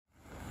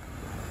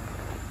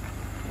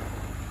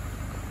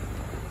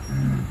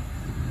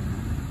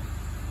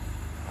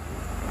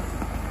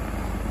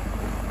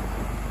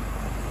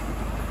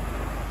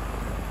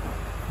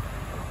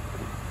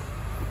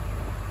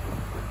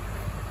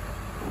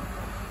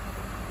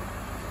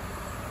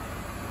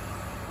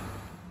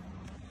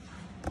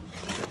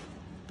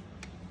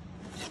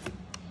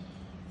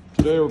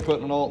Today we're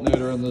putting an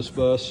alternator in this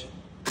bus.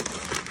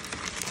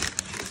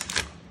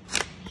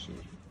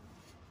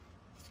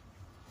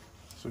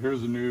 So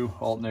here's the new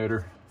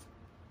alternator.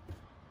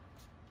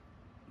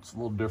 It's a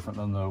little different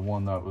than the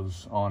one that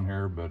was on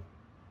here, but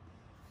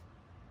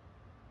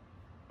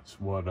it's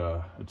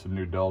a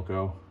new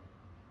Delco.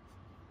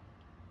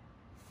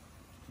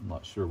 I'm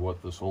not sure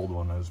what this old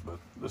one is, but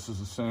this is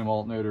the same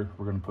alternator.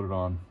 We're going to put it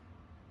on.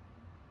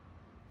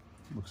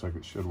 Looks like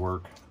it should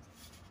work.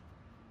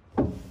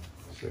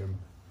 Same.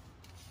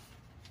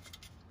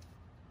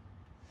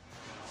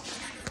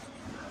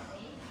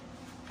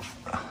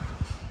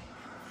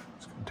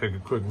 Take a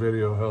quick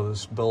video of how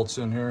this belt's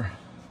in here.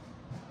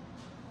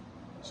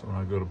 So when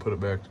I go to put it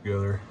back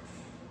together,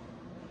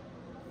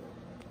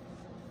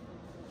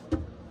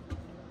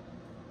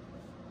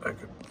 I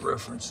could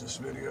reference this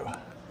video.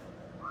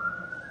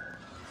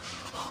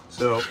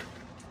 So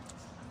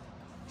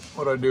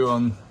what I do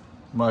on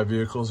my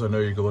vehicles, I know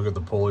you can look at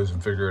the pulleys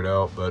and figure it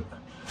out, but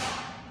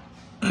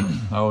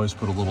I always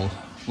put a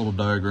little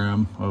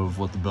diagram of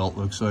what the belt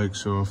looks like.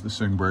 So if this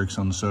thing breaks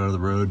on the side of the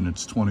road and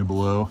it's 20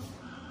 below,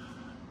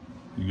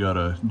 you got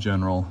a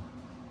general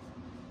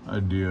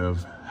idea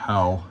of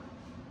how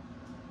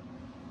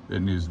it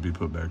needs to be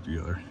put back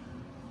together.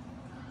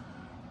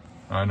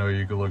 I know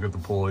you can look at the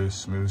pulley,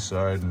 smooth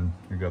side, and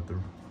you got the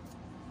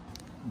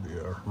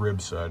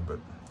rib side, but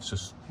it's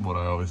just what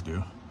I always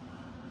do.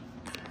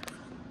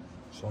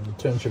 So on the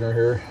tensioner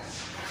here,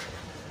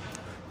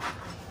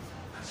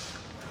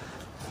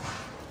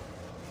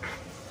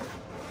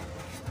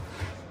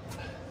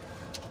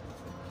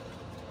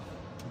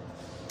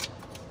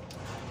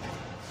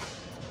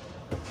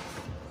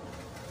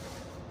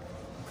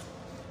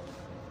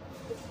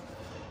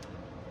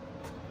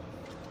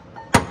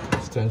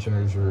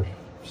 tensioners are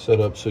set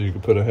up so you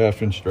can put a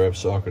 1/2-inch drive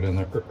socket in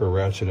there, or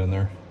ratchet in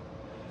there.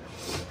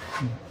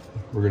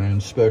 We're going to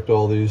inspect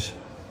all these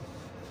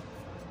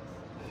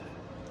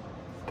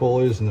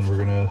pulleys, and then we're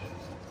going to,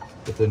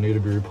 if they need to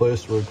be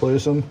replaced, we'll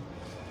replace them.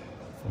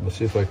 I'm going to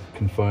see if I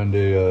can find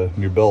a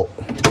new belt.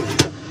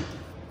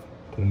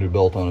 Put a new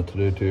belt on it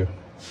today too.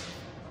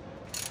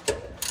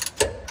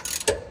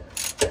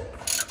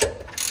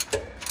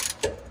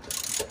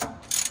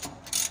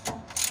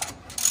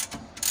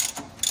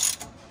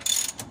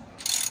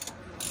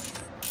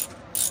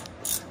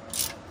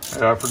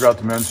 Yeah, I forgot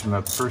to mention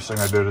that the first thing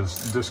I did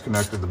is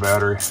disconnected the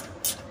battery.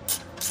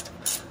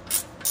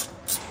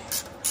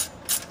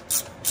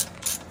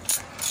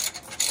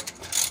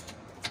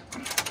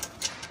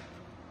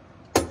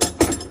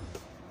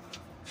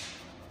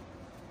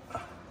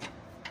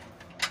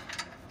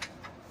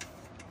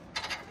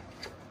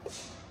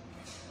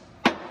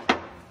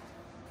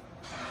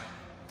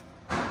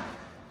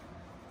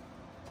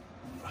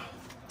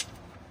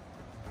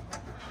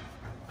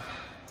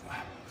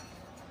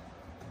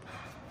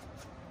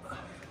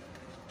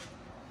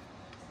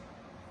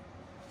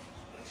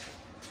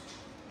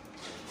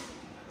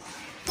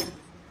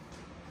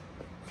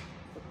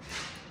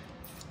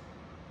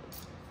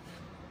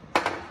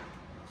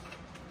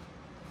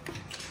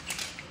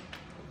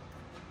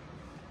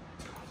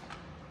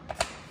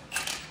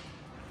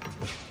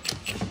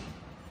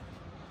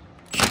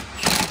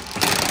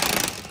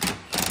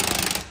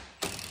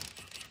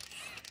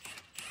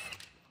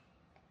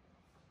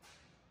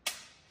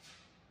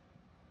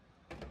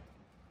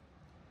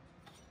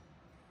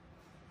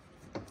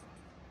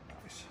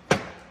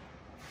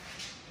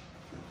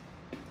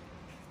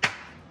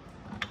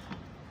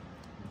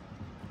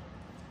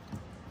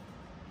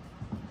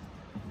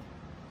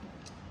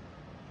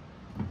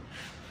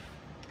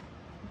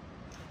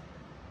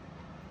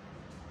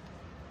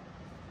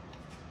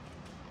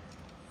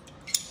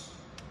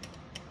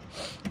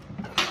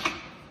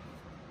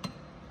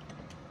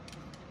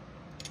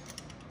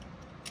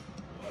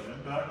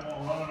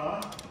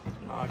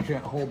 I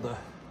can't hold the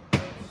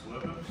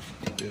slipping.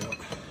 Yeah.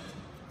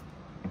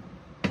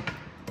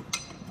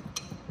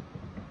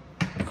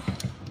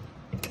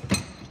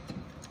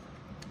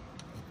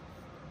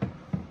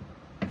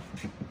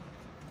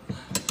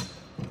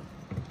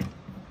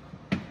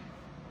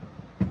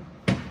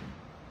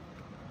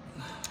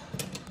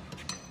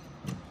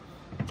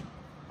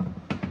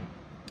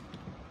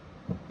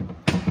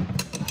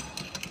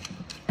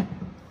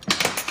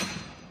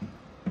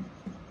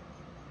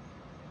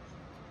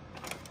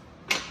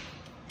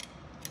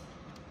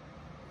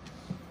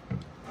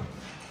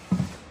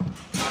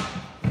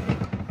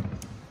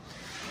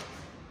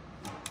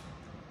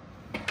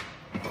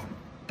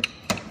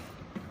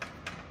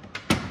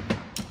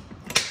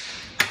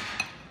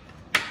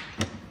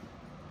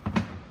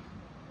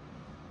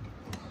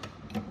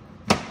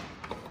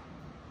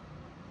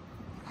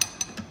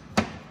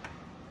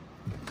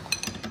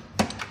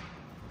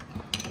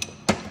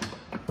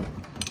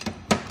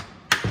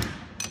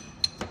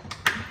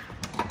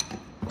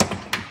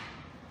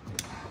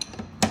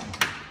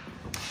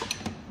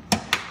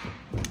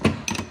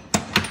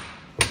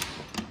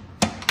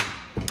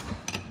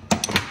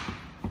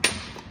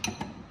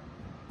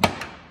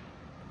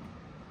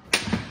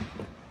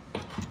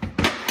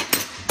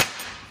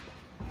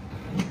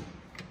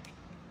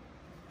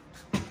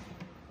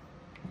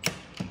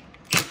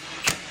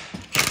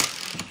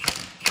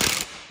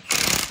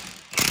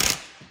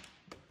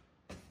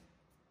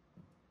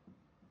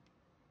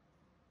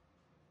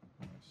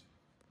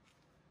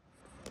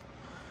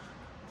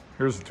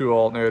 Here's the two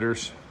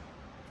alternators.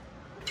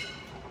 You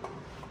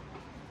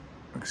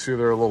can see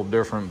they're a little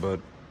different,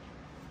 but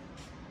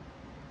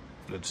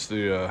it's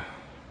the,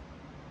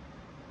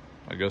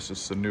 I guess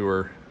it's the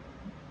newer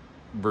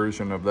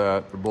version of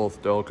that. They're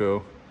both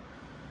Delco.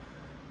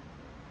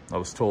 I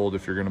was told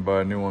if you're gonna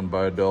buy a new one,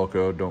 buy a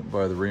Delco, don't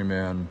buy the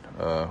Reman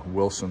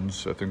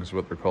Wilsons, I think is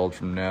what they're called,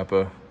 from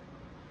Napa.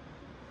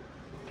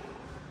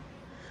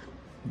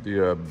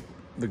 The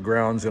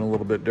ground's in a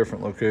little bit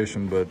different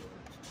location, but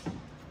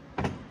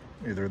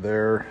either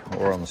there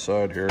or on the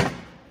side here,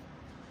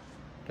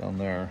 down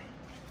there,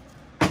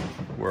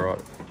 where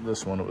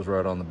this one, it was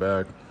right on the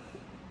back.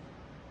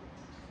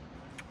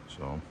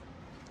 So.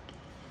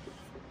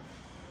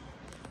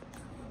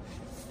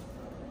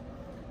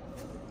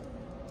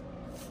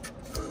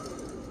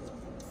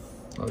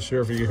 Not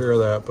sure if you can hear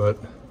that, but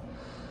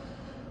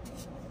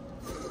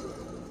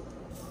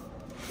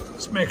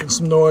it's making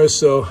some noise,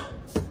 so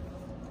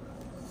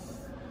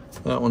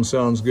that one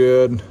sounds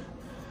good.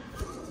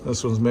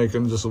 This one's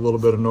making just a little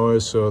bit of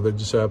noise, so they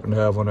just happen to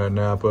have one at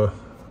Napa.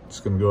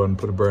 Just gonna go ahead and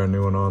put a brand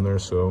new one on there,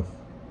 so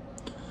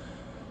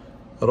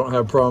I don't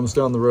have problems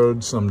down the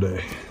road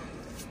someday.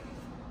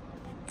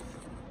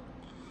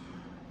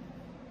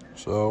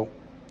 So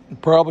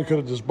probably could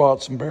have just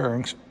bought some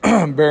bearings,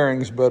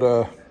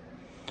 but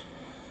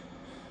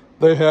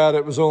they had,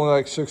 it was only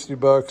like 60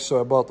 bucks, so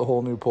I bought the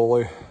whole new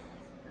pulley.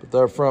 But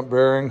that front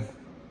bearing,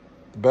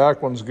 the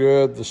back one's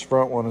good, this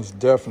front one is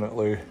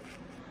definitely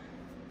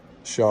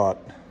shot.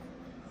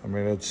 I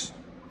mean, it's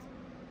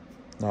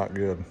not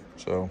good.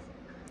 So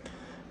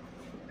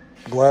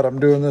glad I'm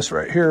doing this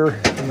right here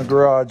in the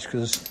garage,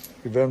 because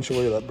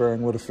eventually that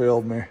bearing would have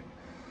failed me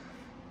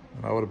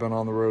and I would have been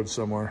on the road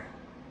somewhere.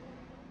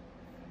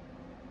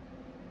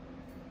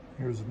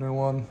 Here's a new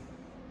one.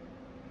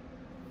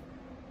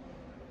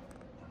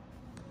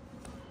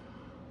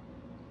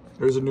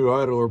 There's a new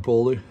idler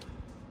pulley.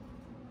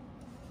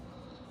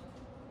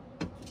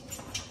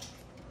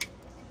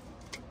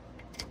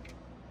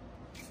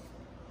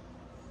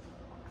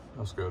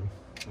 That's good.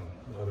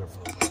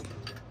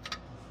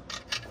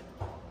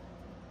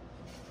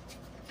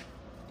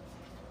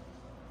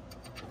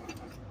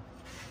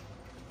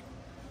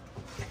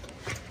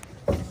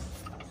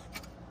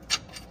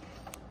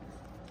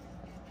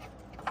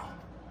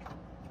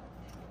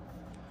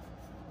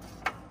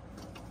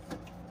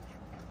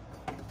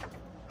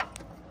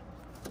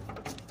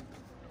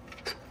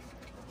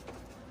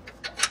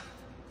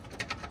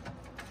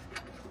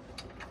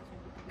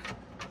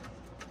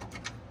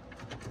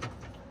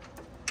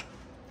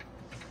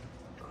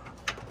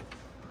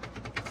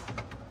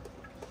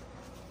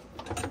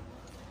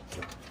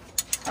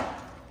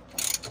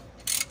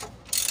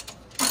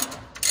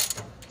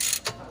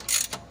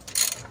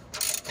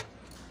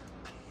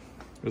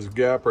 There's a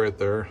gap right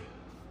there.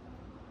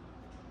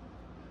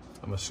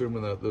 I'm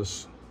assuming that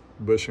this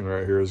bushing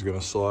right here is going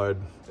to slide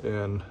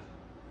in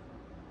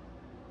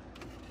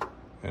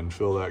and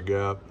fill that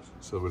gap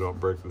so we don't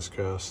break this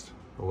cast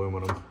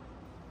aluminum.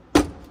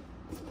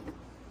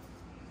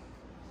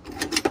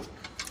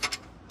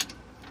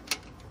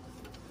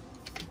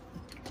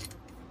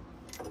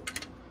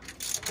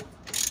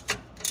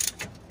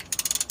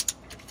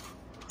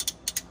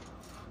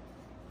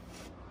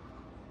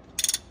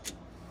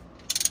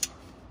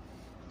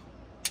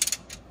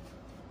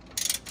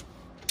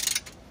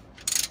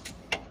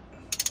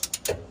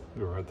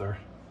 Go right there.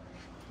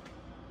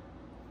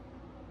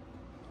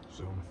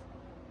 Zoom.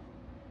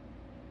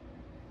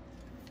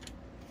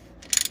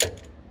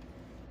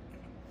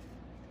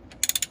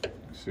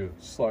 See it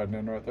sliding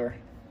in right there.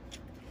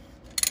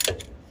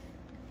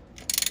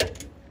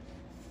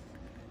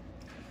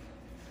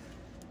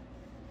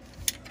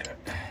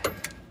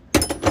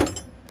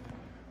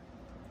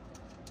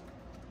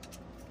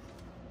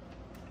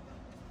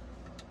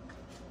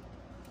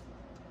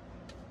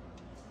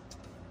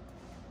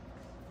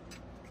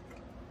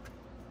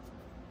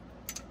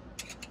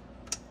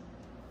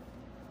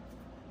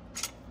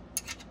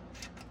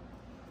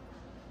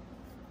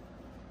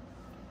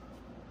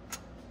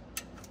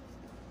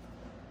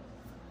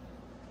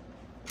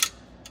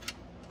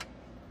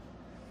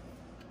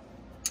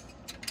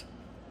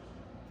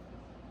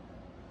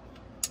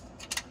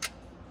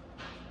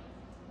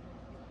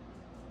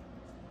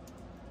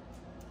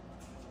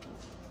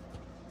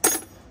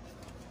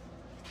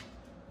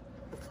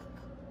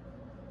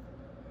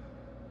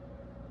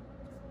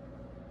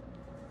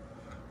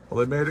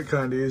 Well, they made it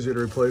kind of easy to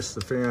replace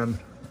the fan,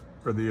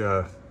 or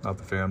the, not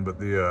the fan, but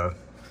the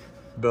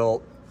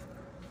belt.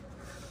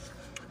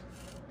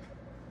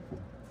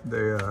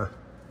 They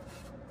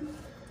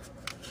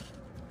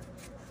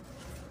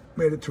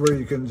made it to where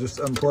you can just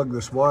unplug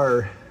this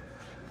wire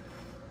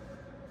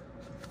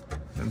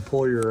and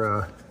pull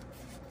your,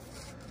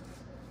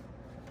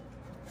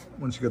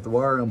 once you get the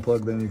wire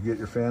unplugged, then you get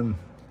your fan,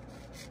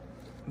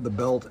 the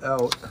belt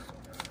out.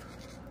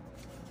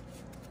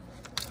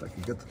 If I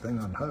could get the thing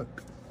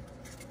unhooked.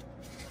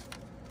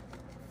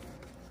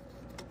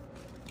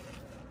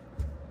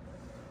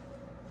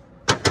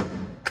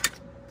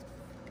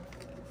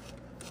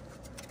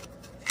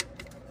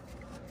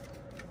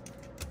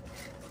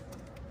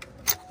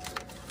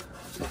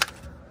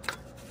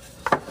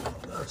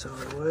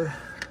 alternator.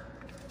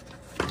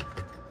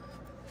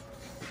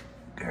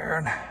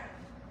 Darren.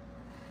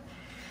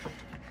 Go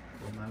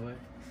my way?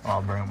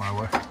 I'll bring it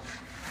my way.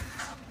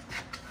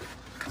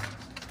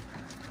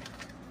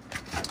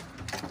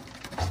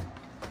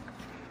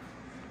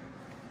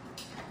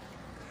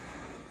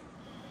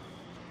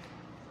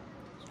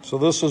 So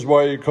this is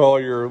why you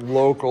call your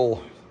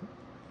local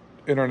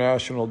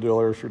international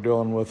dealer if you're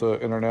dealing with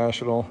an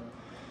international.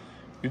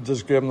 You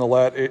just give them the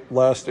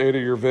last 8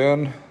 of your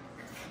VIN,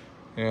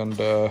 and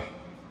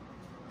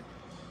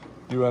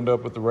you end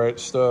up with the right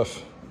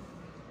stuff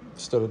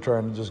instead of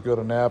trying to just go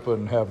to Napa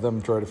and have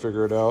them try to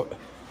figure it out.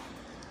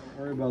 Don't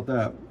worry about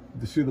that.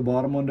 You see the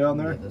bottom one down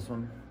there? Yeah, this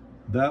one.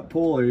 That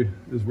pulley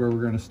is where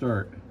we're going to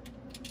start.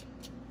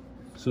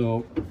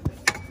 So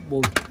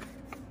we'll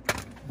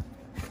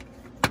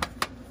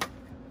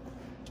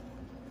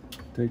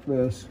take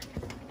this.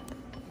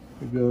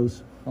 It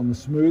goes on the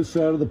smooth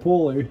side of the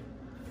pulley.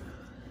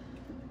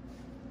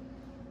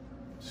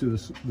 See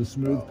the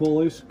smooth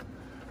pulleys?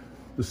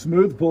 The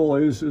smooth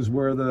pulleys is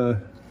where the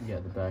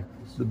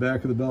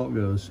back of the belt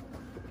goes.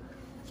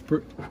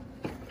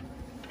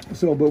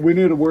 So, but we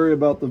need to worry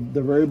about the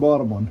very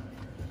bottom one.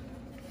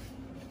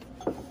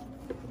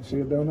 See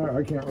it down there?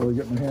 I can't really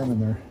get my hand in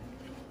there.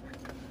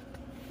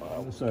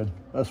 On the side.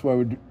 That's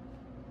why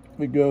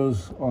it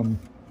goes on.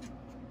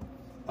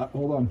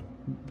 Hold on.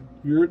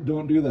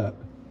 Don't do that.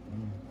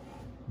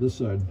 This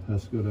side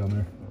has to go down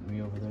there. Want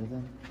me over there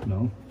then?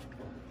 No.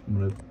 I'm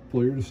going to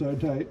pull your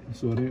side tight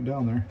so it ain't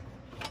down there.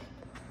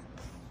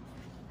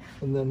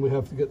 And then we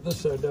have to get this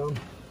side down.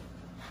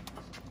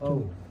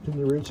 Oh. Can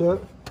you reach that?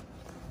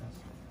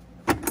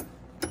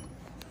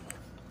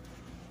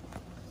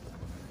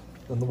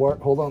 And the wire,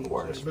 hold on the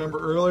wires. Remember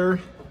earlier,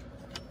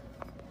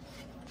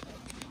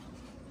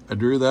 I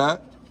drew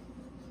that.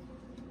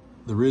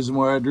 The reason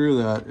why I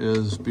drew that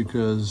is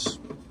because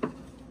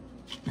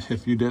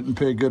if you didn't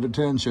pay good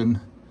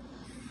attention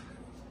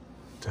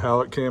to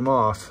how it came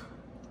off,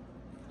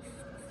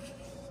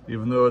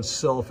 even though it's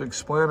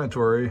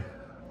self-explanatory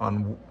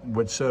on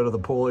which side of the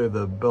pulley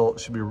the belt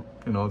should be, you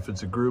know, if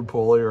it's a groove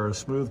pulley or a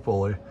smooth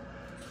pulley,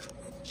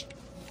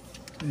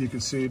 you can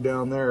see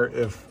down there,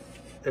 if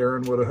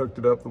Aaron would have hooked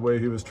it up the way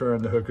he was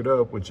trying to hook it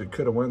up, which it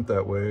could have went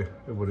that way,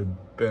 it would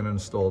have been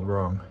installed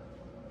wrong.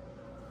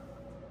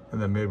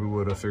 And then maybe we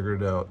would have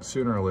figured it out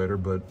sooner or later,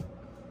 but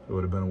it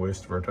would have been a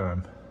waste of our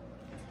time.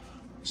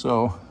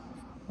 So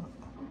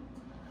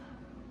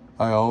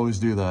I always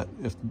do that.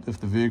 If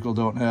the vehicle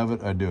don't have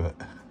it, I do it.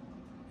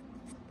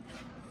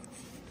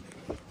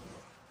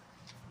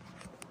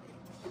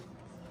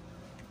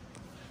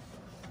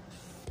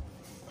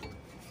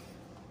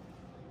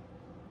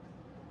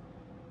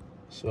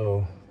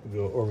 So we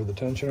go over the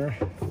tensioner.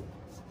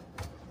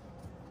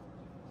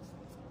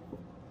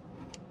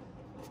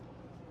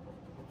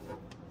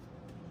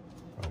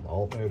 On the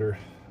alternator.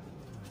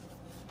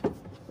 Get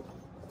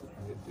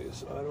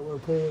these idler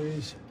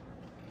pulleys.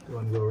 You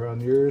want to go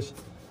around yours?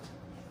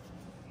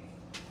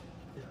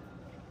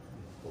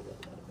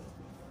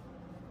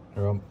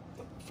 Here, I'll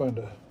find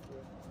a.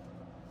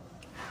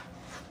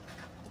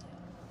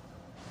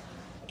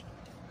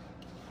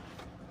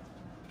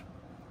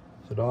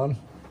 Is it on?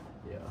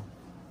 Yeah.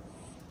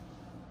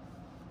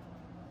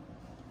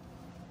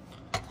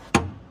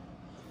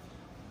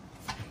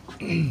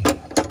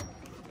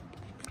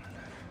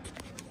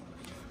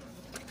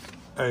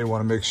 Now you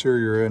want to make sure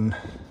you're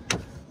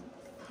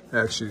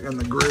actually in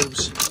the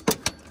grooves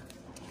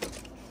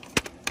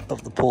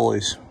of the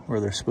pulleys where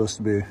they're supposed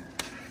to be.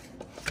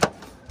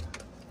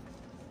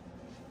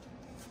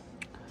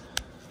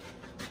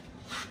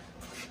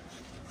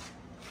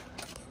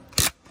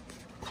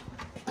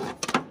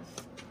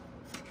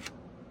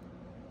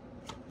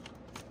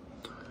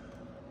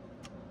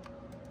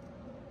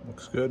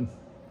 Looks good.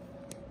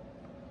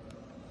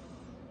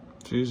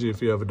 It's easy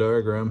if you have a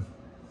diagram.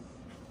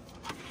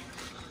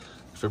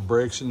 If it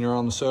breaks and you're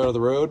on the side of the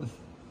road,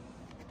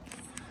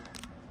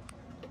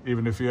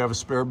 even if you have a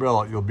spare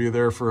belt, you'll be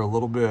there for a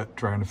little bit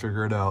trying to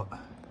figure it out.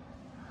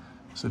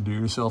 So do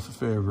yourself a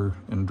favor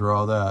and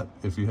draw that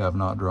if you have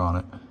not drawn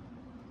it.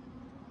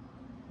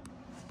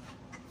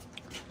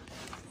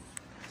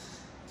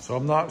 So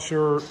I'm not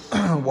sure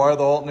why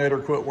the alternator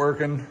quit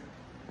working,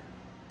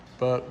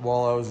 but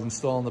while I was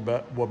installing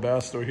the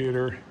Webasto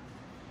heater,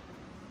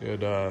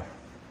 it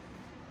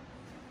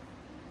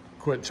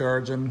quit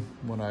charging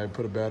when I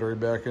put a battery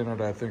back in it.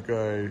 I think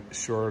I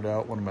shorted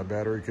out one of my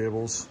battery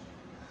cables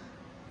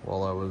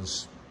while I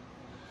was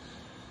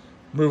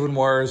moving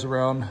wires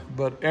around.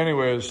 But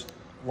anyways,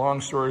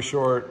 long story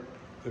short,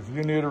 if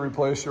you need to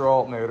replace your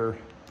alternator,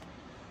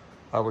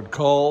 I would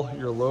call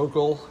your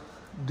local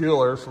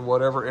dealer for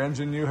whatever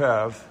engine you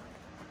have.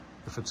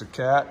 If it's a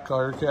Cat,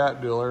 call your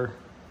Cat dealer,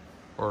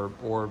 or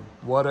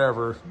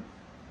whatever.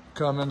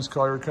 Cummins,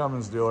 call your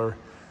Cummins dealer.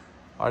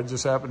 I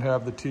just happen to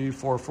have the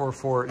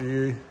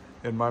T444E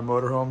in my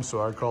motorhome,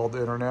 so I called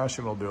the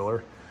international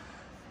dealer.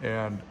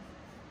 And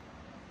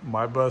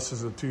my bus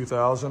is a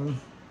 2000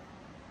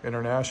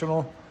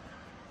 International,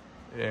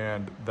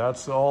 and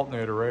that's the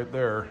alternator right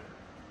there.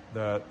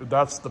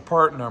 That's the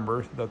part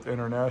number that the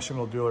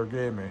international dealer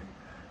gave me.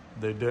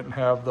 They didn't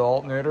have the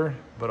alternator,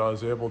 but I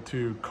was able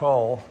to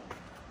call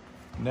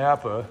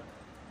Napa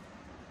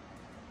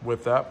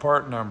with that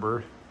part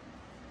number,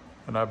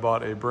 and I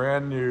bought a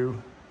brand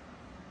new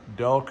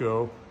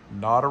Delco,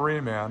 not a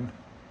Reman,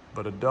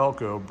 but a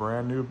Delco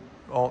brand new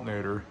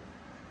alternator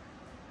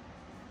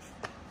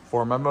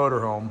for my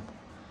motorhome.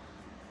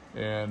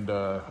 And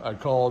I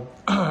called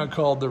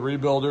the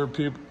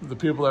rebuilder, the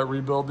people that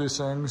rebuild these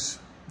things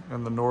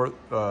in the north,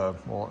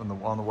 on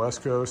the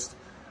west coast.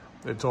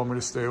 They told me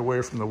to stay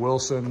away from the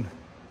Wilson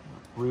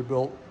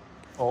rebuilt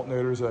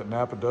alternators that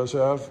Napa does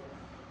have.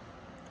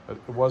 It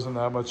wasn't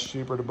that much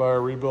cheaper to buy a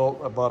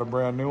rebuilt. I bought a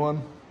brand new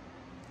one.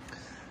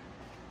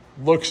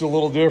 Looks a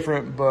little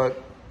different,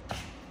 but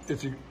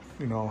if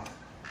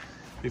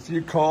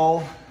you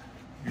call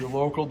your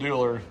local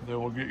dealer, they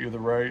will get you the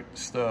right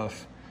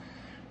stuff.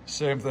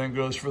 Same thing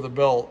goes for the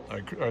belt.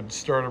 I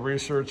started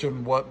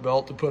researching what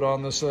belt to put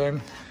on this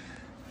thing,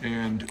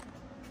 and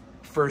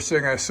first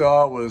thing I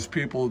saw was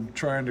people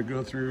trying to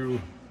go through,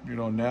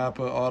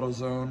 Napa,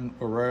 AutoZone,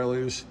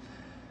 O'Reilly's,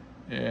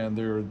 and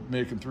they're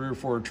making 3 or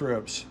 4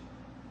 trips.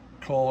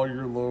 Call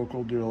your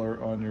local dealer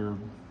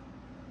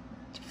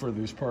for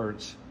these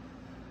parts.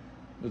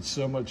 It's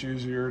so much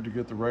easier to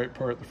get the right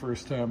part the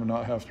first time and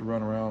not have to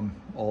run around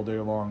all day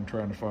long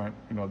trying to find,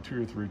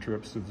 2 or 3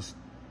 trips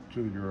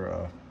to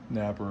your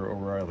Napa or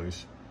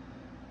O'Reilly's.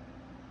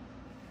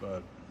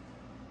 But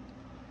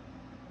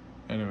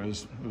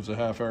anyways, it was a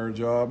half-hour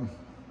job.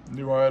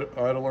 New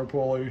idler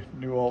pulley,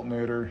 new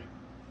alternator,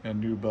 and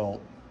new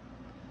belt.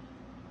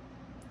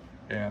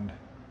 And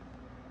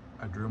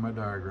I drew my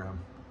diagram.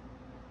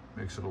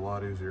 Makes it a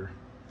lot easier.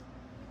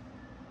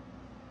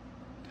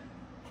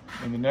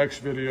 In the next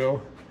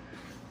video,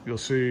 you'll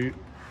see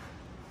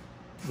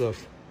the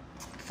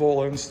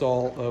full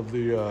install of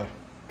the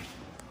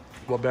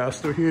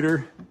Webasto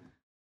heater